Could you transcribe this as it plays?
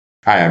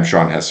Hi, I'm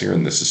Sean Hessinger,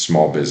 and this is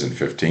Small Biz in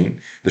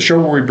 15, the show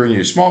where we bring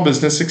you small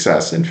business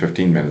success in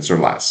 15 minutes or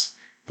less.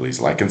 Please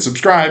like and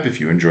subscribe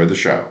if you enjoy the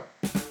show.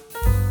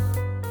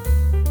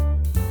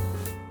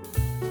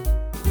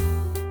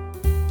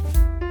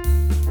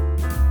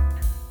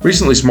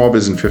 Recently, Small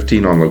Biz in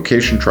 15 on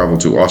location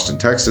traveled to Austin,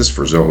 Texas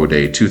for Zoho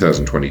Day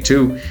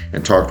 2022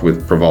 and talked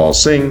with Praval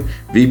Singh,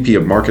 VP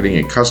of Marketing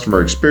and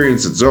Customer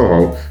Experience at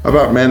Zoho,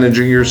 about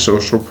managing your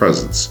social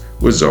presence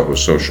with Zoho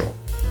Social.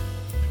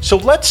 So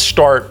let's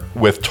start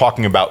with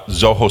talking about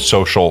Zoho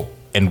Social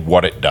and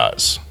what it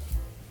does.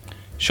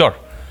 Sure.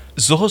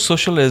 Zoho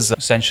Social is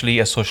essentially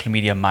a social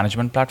media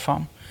management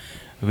platform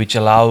which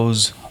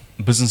allows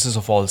businesses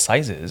of all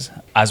sizes,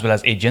 as well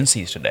as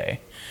agencies today,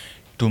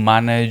 to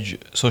manage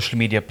social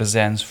media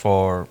presence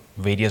for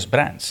various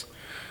brands.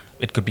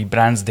 It could be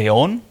brands they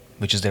own,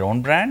 which is their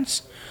own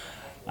brands.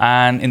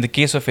 And in the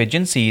case of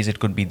agencies, it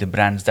could be the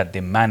brands that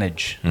they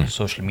manage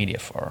social media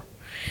for.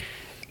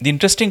 The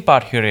interesting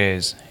part here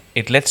is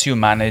it lets you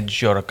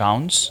manage your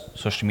accounts,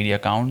 social media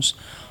accounts,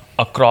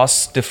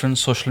 across different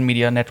social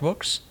media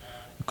networks.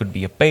 It could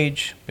be a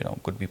page,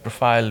 could be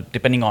profile,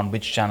 depending on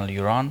which channel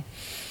you're on,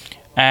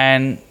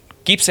 and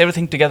keeps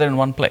everything together in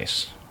one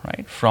place,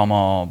 right? From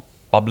a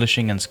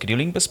publishing and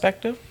scheduling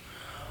perspective,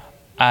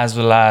 as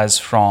well as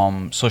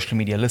from social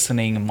media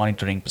listening and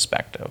monitoring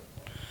perspective.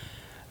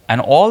 And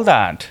all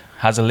that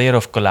has a layer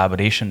of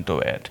collaboration to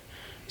it.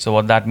 So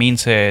what that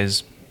means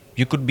is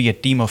you could be a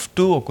team of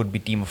 2 or could be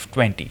a team of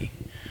 20.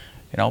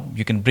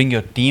 You can bring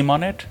your team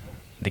on it.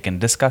 They can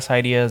discuss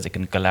ideas, they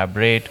can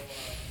collaborate,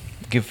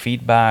 give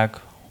feedback,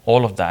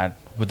 all of that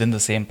within the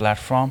same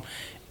platform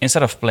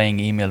instead of playing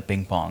email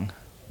ping pong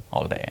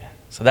all day.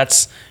 So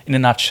that's, in a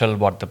nutshell,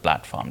 what the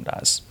platform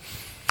does.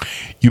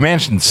 You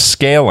mentioned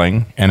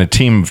scaling and a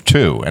team of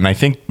 2. And I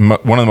think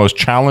one of the most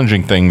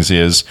challenging things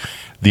is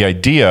the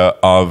idea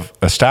of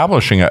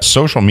establishing a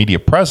social media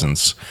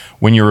presence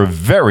when you're a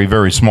very,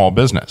 very small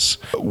business.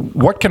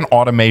 What can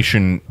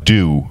automation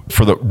do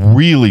for the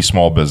really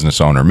small business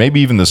owner,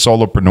 maybe even the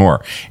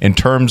solopreneur, in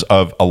terms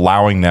of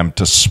allowing them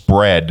to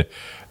spread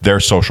their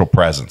social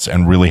presence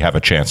and really have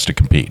a chance to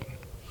compete?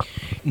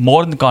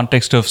 More in the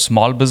context of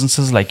small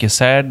businesses, like you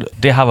said,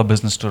 they have a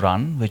business to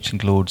run, which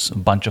includes a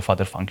bunch of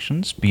other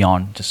functions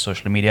beyond just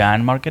social media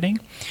and marketing.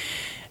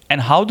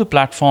 And how the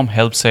platform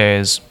helps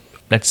is,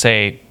 let's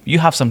say you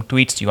have some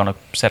tweets you want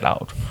to set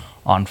out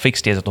on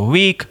fixed days of the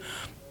week,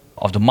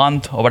 of the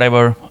month, or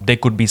whatever. There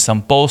could be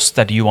some posts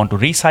that you want to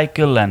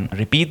recycle and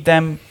repeat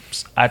them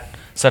at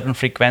certain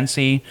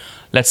frequency.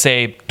 Let's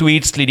say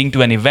tweets leading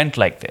to an event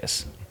like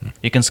this.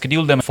 You can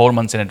schedule them 4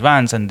 months in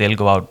advance and they'll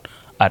go out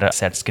at a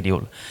set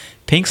schedule.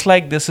 Things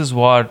like this is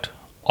what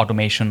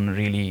automation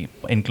really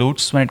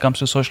includes when it comes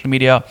to social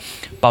media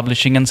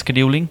publishing and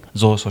scheduling.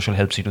 Zoho Social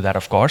helps you do that,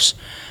 of course.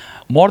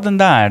 More than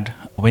that,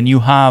 when you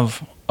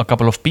have a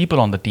couple of people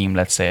on the team,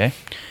 let's say,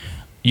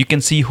 you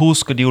can see who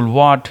scheduled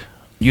what.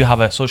 You have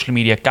a social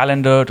media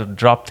calendar to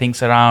drop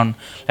things around.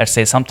 Let's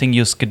say something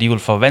you schedule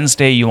for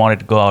Wednesday, you want it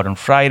to go out on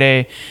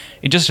Friday.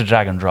 It's just a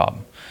drag and drop.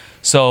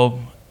 So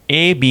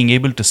A, being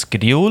able to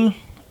schedule,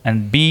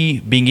 and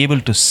B, being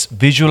able to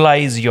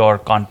visualize your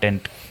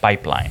content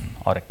pipeline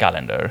or a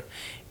calendar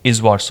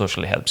is what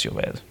social helps you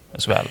with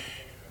as well.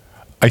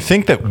 I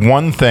think that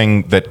one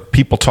thing that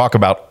people talk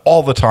about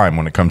all the time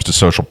when it comes to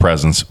social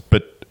presence,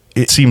 but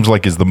it seems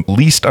like is the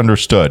least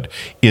understood,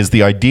 is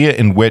the idea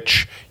in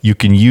which you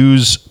can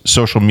use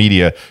social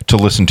media to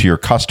listen to your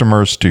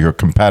customers, to your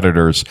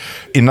competitors.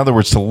 In other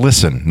words, to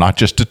listen, not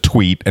just to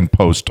tweet and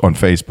post on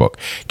Facebook.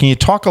 Can you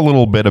talk a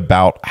little bit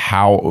about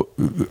how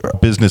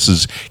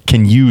businesses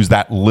can use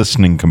that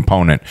listening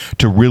component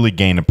to really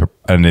gain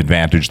an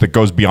advantage that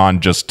goes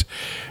beyond just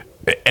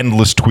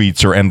endless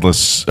tweets or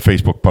endless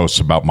Facebook posts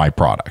about my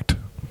product?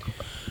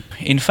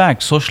 In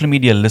fact, social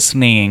media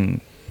listening,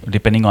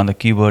 depending on the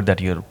keyword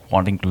that you're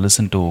wanting to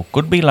listen to,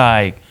 could be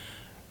like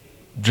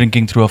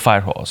drinking through a fire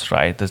hose,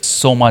 right? There's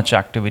so much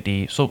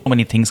activity, so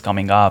many things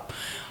coming up,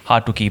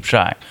 hard to keep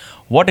track.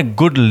 What a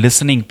good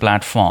listening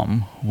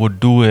platform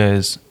would do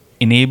is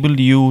enable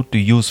you to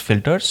use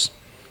filters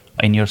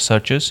in your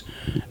searches,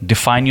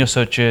 define your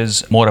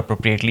searches more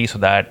appropriately so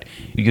that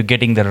you're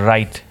getting the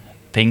right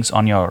things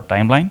on your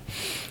timeline.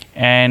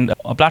 And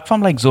a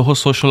platform like Zoho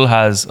Social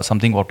has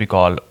something what we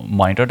call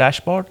monitor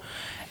dashboard,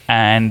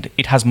 and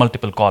it has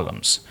multiple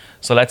columns.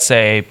 So let's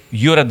say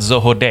you're at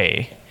Zoho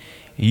Day,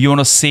 you want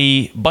to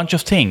see a bunch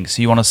of things.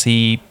 You want to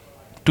see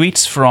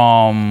tweets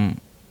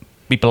from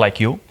people like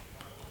you.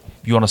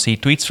 You want to see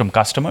tweets from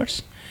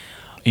customers.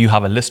 You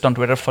have a list on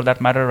Twitter for that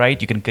matter,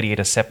 right? You can create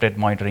a separate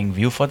monitoring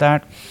view for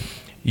that.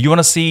 You want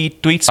to see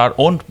tweets our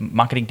own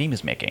marketing team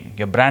is making,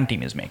 your brand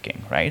team is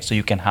making, right? So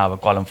you can have a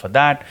column for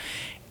that.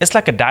 It's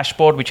like a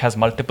dashboard which has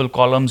multiple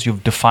columns.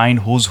 You've defined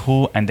who's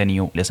who, and then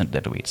you listen to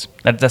the tweets.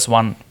 That's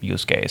one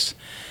use case.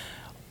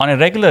 On a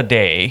regular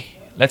day,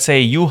 let's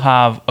say you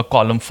have a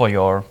column for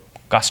your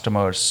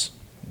customers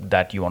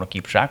that you want to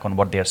keep track on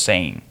what they're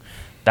saying.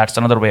 That's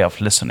another way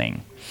of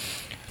listening.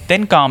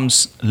 Then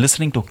comes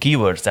listening to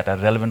keywords that are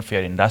relevant for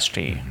your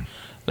industry.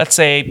 Let's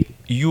say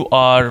you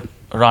are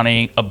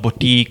running a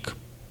boutique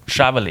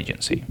travel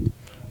agency,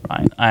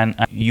 right? And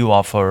you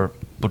offer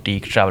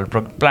boutique travel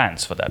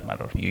plans for that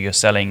matter. You're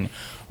selling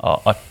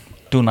a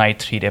 2-night,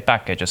 3-day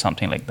package or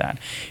something like that.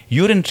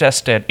 You're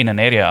interested in an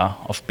area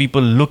of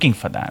people looking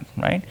for that,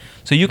 right?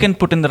 So you can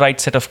put in the right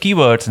set of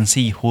keywords and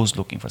see who's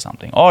looking for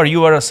something. Or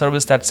you are a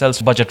service that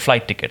sells budget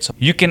flight tickets. So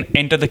you can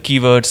enter the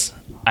keywords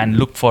and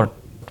look for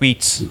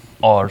tweets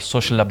or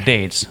social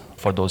updates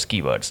for those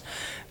keywords.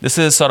 This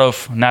is sort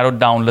of narrowed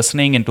down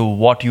listening into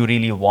what you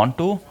really want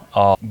to,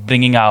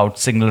 bringing out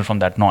signal from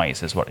that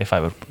noise is what, if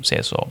I would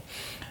say so.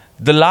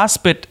 The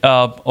last bit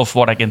of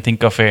what I can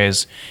think of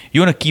is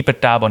you want to keep a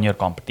tab on your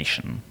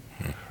competition,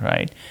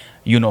 right?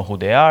 You know who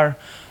they are.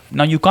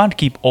 Now, you can't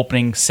keep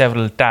opening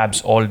several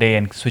tabs all day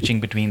and switching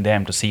between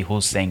them to see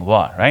who's saying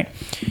what, right?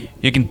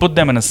 You can put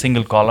them in a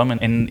single column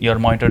in your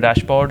Monitor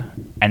dashboard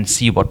and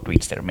see what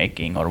tweets they're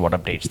making or what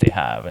updates they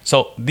have.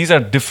 So these are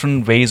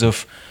different ways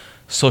of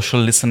social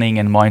listening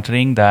and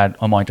monitoring that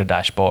a Monitor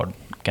dashboard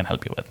can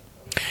help you with.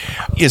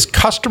 Is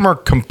customer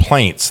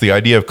complaints, the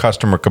idea of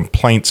customer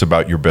complaints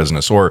about your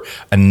business or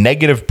a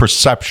negative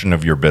perception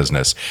of your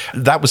business,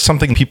 that was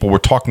something people were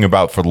talking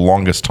about for the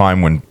longest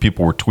time when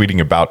people were tweeting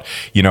about,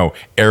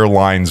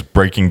 airlines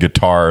breaking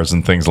guitars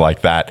and things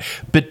like that.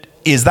 But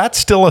is that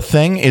still a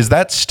thing? Is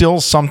that still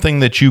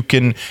something that you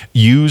can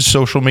use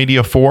social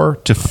media for,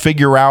 to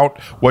figure out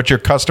what your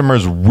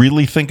customers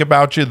really think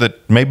about you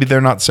that maybe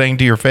they're not saying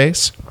to your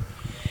face?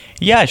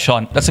 Yeah,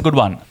 Sean, that's a good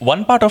one.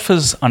 One part of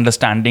is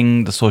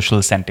understanding the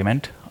social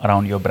sentiment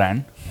around your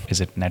brand.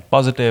 Is it net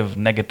positive,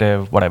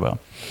 negative, whatever?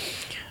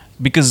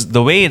 Because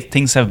the way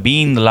things have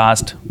been the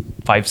last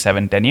 5,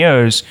 7, 10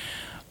 years,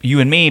 you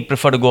and me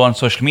prefer to go on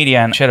social media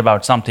and share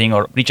about something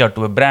or reach out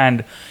to a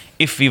brand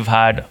if we've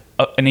had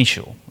an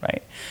issue,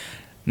 right?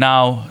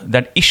 Now,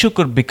 that issue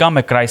could become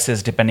a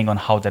crisis depending on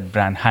how that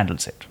brand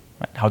handles it,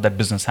 right? How that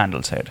business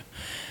handles it.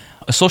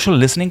 A social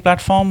listening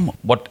platform,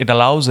 what it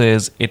allows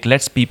is it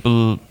lets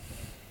people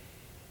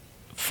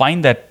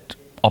find that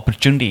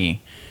opportunity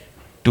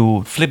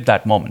to flip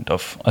that moment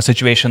of a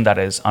situation that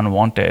is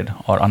unwanted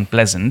or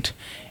unpleasant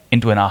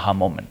into an aha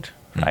moment,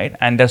 right?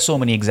 And there's so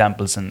many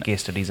examples and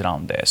case studies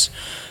around this.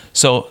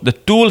 So the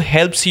tool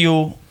helps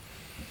you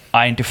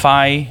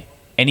identify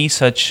any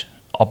such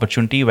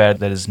opportunity where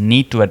there is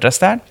need to address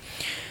that.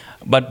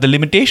 But the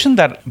limitation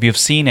that we've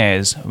seen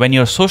is when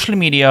your social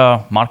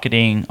media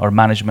marketing or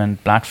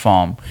management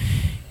platform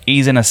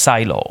is in a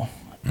silo,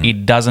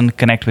 it doesn't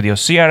connect with your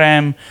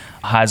CRM,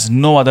 has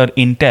no other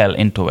intel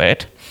into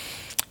it,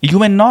 you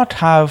may not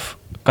have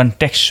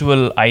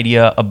contextual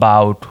idea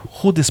about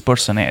who this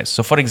person is.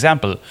 So for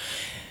example,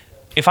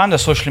 if I'm the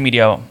social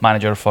media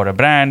manager for a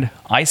brand,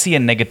 I see a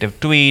negative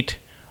tweet,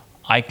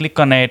 I click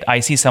on it, I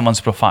see someone's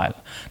profile.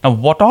 Now,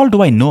 what all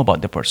do I know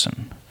about the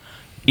person?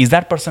 Is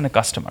that person a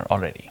customer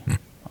already?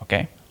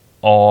 Okay.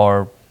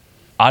 Or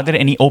are there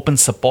any open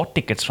support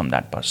tickets from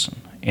that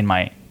person in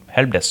my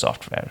help desk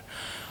software?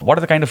 What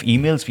are the kind of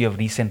emails we have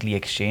recently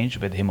exchanged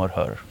with him or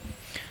her?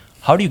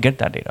 How do you get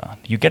that data?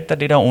 You get that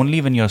data only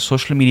when your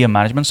social media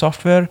management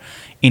software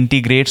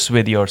integrates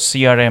with your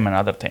CRM and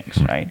other things,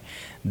 right?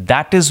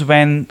 That is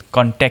when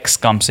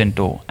context comes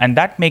into, and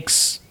that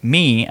makes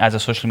me as a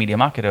social media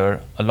marketer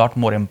a lot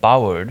more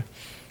empowered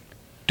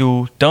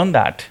to turn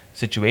that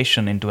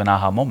situation into an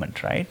aha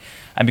moment, right?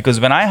 And because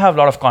when I have a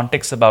lot of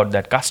context about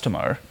that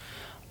customer,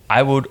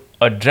 I would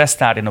address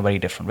that in a very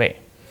different way,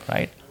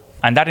 right?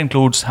 And that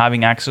includes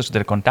having access to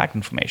their contact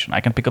information.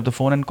 I can pick up the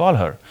phone and call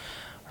her,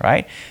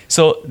 right?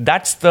 So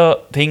that's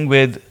the thing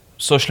with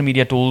social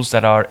media tools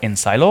that are in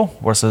silo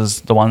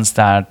versus the ones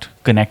that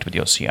connect with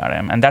your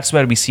CRM. And that's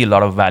where we see a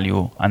lot of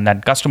value, and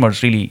that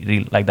customers really,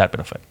 really like that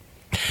bit of it.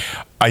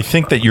 I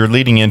think that you're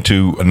leading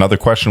into another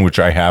question which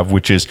I have,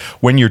 which is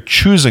when you're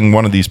choosing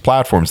one of these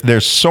platforms,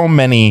 there's so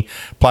many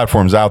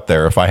platforms out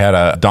there. If I had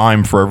a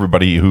dime for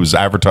everybody who's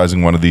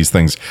advertising one of these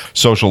things,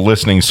 social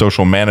listening,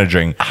 social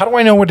managing, how do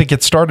I know what to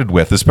get started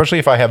with? Especially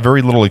if I have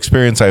very little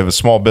experience. I have a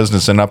small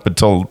business, and up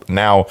until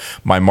now,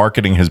 my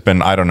marketing has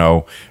been,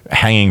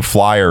 hanging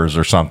flyers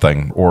or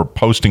something, or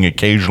posting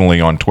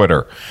occasionally on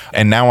Twitter.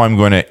 And now I'm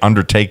going to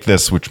undertake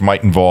this, which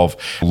might involve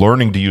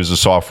learning to use a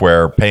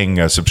software, paying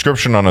a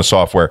subscription on a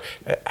software.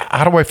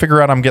 How do I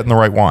figure out I'm getting the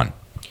right one?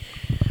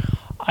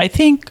 I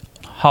think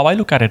how I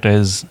look at it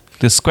is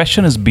this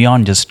question is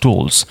beyond just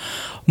tools.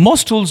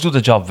 Most tools do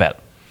the job well,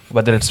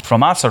 whether it's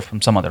from us or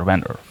from some other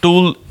vendor.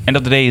 Tool, end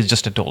of the day, is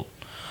just a tool.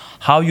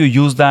 How you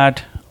use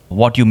that,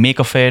 what you make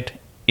of it,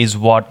 is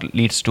what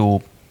leads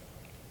to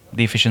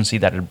the efficiency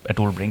that a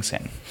tool brings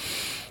in.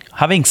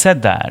 Having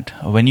said that,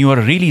 when you are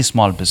a really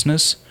small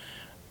business,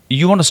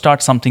 you want to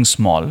start something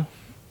small.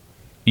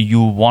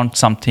 You want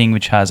something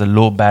which has a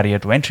low barrier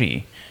to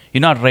entry.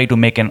 You're not ready to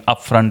make an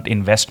upfront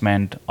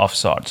investment of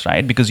sorts,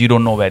 right? Because you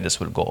don't know where this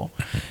will go.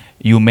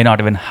 You may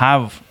not even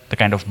have the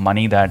kind of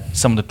money that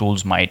some of the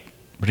tools might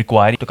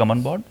require to come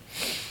on board.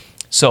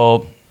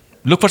 So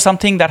look for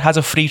something that has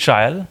a free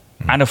trial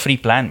and a free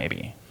plan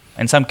maybe.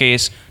 In some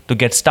case, to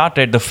get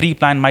started, the free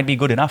plan might be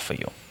good enough for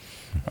you.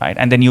 right?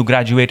 And then you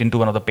graduate into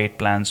one of the paid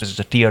plans, which is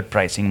a tiered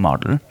pricing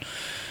model.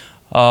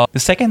 The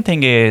second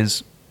thing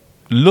is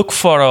look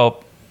for a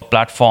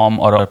platform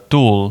or a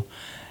tool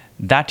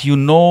that you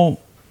know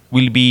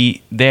will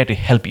be there to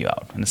help you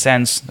out. In the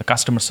sense, the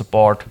customer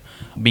support,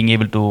 being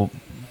able to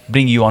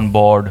bring you on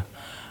board,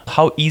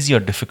 how easy or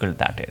difficult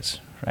that is,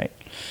 right?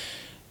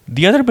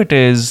 The other bit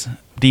is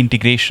the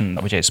integration,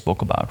 which I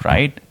spoke about,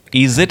 right?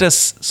 Is it a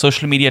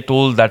social media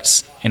tool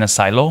that's in a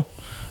silo,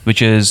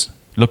 which is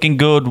looking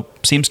good,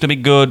 seems to be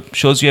good,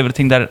 shows you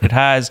everything that it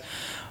has,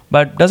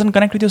 but doesn't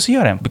connect with your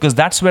CRM? Because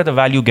that's where the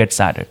value gets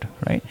added,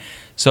 right?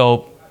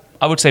 So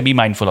I would say be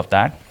mindful of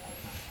that.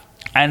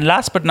 And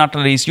last but not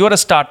least, you're a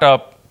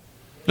startup,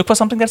 look for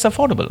something that's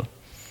affordable.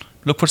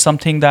 Look for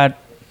something that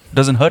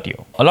doesn't hurt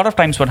you. A lot of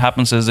times what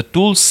happens is the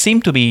tools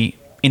seem to be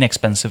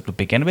inexpensive to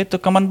begin with to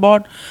come on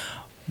board,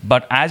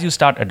 but as you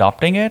start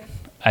adopting it,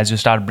 as you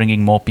start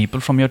bringing more people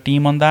from your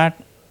team on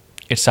that,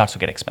 it starts to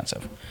get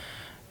expensive.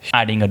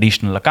 Adding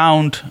additional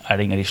account,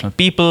 adding additional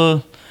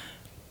people,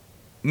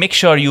 make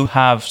sure you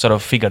have sort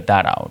of figured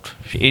that out.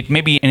 It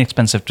may be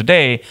inexpensive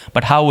today,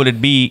 but how will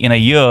it be in a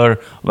year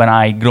when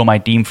I grow my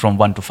team from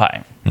 1 to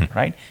 5,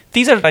 right?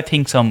 These are, I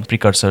think, some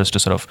precursors to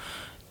sort of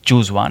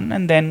choose one,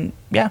 and then,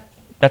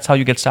 that's how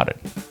you get started.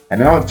 And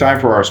now it's time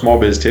for our small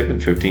biz tip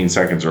in 15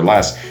 seconds or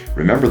less.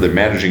 Remember that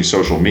managing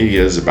social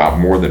media is about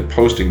more than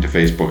posting to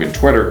Facebook and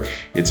Twitter.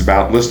 It's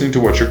about listening to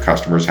what your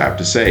customers have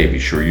to say. Be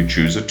sure you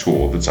choose a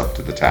tool that's up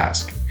to the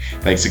task.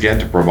 Thanks again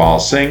to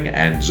Praval Singh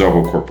and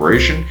Zoho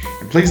Corporation,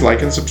 and please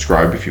like and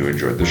subscribe if you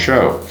enjoyed the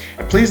show.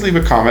 And please leave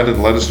a comment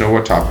and let us know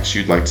what topics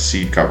you'd like to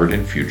see covered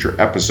in future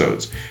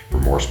episodes. For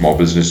more small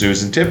business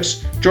news and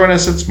tips, join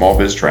us at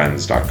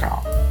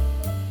smallbiztrends.com.